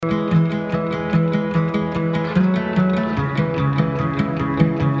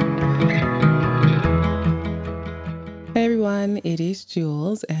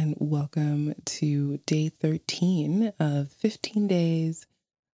15 days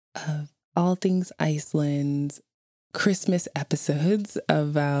of all things Iceland Christmas episodes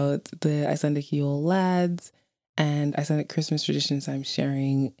about the Icelandic Yule lads and Icelandic Christmas traditions I'm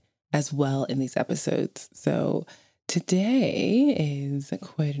sharing as well in these episodes. So today is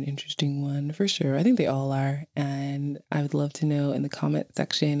quite an interesting one for sure. I think they all are. And I would love to know in the comment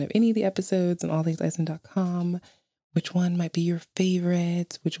section of any of the episodes on allthingsiceland.com which one might be your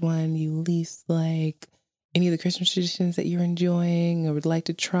favorite, which one you least like, any of the Christmas traditions that you're enjoying or would like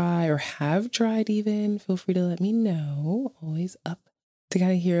to try or have tried even. Feel free to let me know. Always up to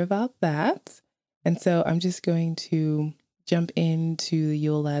kind of hear about that. And so I'm just going to jump into the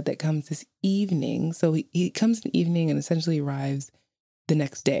Yule Lad that comes this evening. So he comes in the evening and essentially arrives the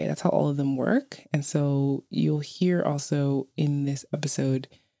next day. That's how all of them work. And so you'll hear also in this episode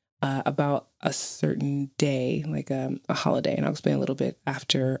about a certain day, like a holiday. And I'll explain a little bit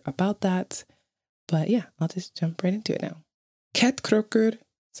after about that. But yeah, I'll just jump right into it now. Kjøttkrókur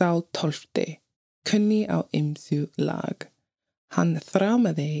sá 12. kunni á ýmsu lag. Hann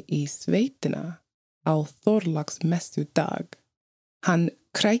þrámaði í sveitina á Þorláksmessu dag. Hann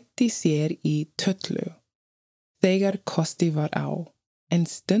krækti sér í töllu þegar kosti var á, en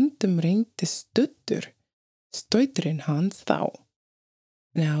stundum ringdi stauturinn hans þá.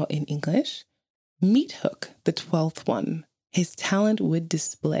 Now in English, Meat Hook, the 12th one, his talent would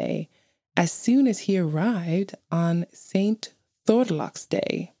display as soon as he arrived on St. Thorlák's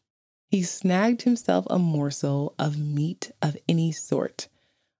Day. He snagged himself a morsel of meat of any sort,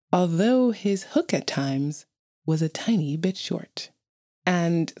 although his hook at times was a tiny bit short.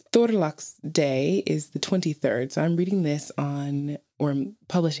 And Thorlák's Day is the 23rd, so I'm reading this I'm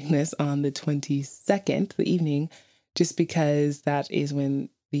publishing this on the 22nd, the evening, just because that is when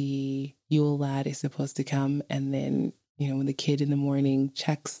the Yule lad is supposed to come. And then, when the kid in the morning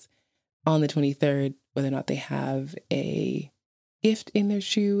checks on the 23rd whether or not they have a gift in their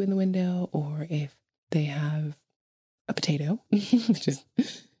shoe in the window or if they have a potato, which is,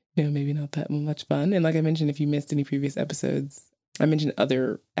 maybe not that much fun. And like I mentioned, if you missed any previous episodes, I mentioned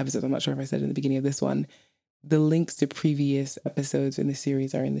other episodes. I'm not sure if I said it in the beginning of this one. The links to previous episodes in the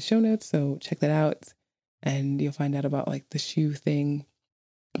series are in the show notes. So check that out. And you'll find out about like the shoe thing.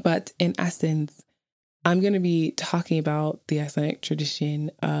 But in essence, I'm going to be talking about the Icelandic tradition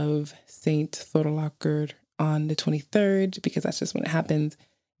of Saint Thorlákur on the 23rd, because that's just when it happens.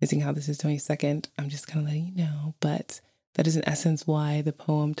 And seeing how this is 22nd, I'm just kind of letting you know. But that is in essence why the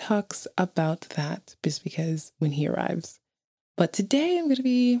poem talks about that, just because when he arrives. But today I'm going to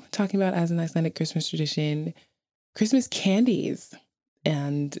be talking about, as an Icelandic Christmas tradition, Christmas candies.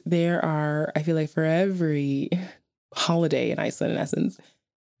 And there are, I feel like for every holiday in Iceland, in essence,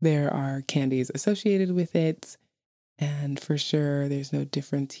 there are candies associated with it. And for sure, there's no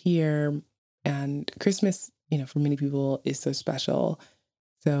difference here. And Christmas, for many people is so special.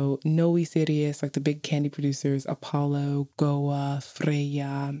 So Nói Sirius, like the big candy producers, Apollo, Goa,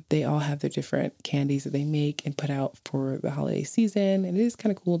 Freya, they all have their different candies that they make and put out for the holiday season. And it is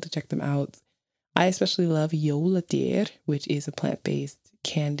kind of cool to check them out. I especially love Jóladyr, which is a plant-based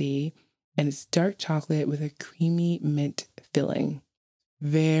candy, and it's dark chocolate with a creamy mint filling.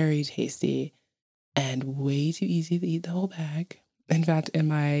 Very tasty and way too easy to eat the whole bag. In fact, in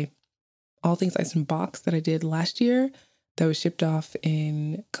my All Things Iceland box that I did last year, that was shipped off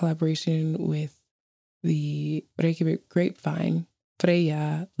in collaboration with the Reykjavik Grapevine,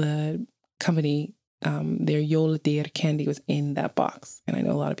 Freya, the company, their Jóladyr candy was in that box. And I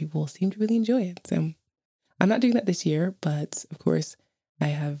know a lot of people seem to really enjoy it. So I'm not doing that this year, but of course I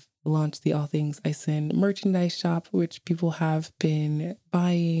have launched the All Things Iceland merchandise shop, which people have been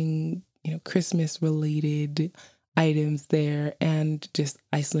buying, Christmas related items there and just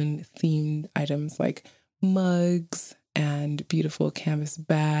Iceland themed items like mugs and beautiful canvas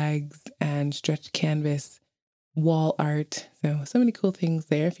bags and stretched canvas wall art. So many cool things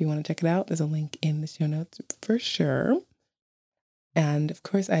there. If you want to check it out, there's a link in the show notes for sure. And of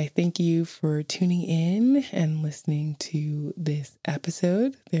course, I thank you for tuning in and listening to this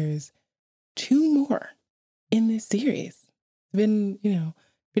episode. There's 2 more in this series. It's been,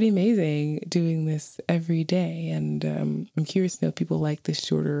 pretty amazing doing this every day. And I'm curious to know if people like this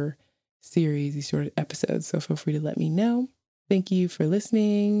shorter series, these shorter episodes. So feel free to let me know. Thank you for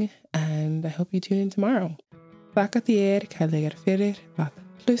listening, and I hope you tune in tomorrow. Þakka þér kærlega fyrir að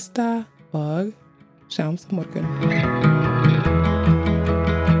hlusta og sjáumst á morgun.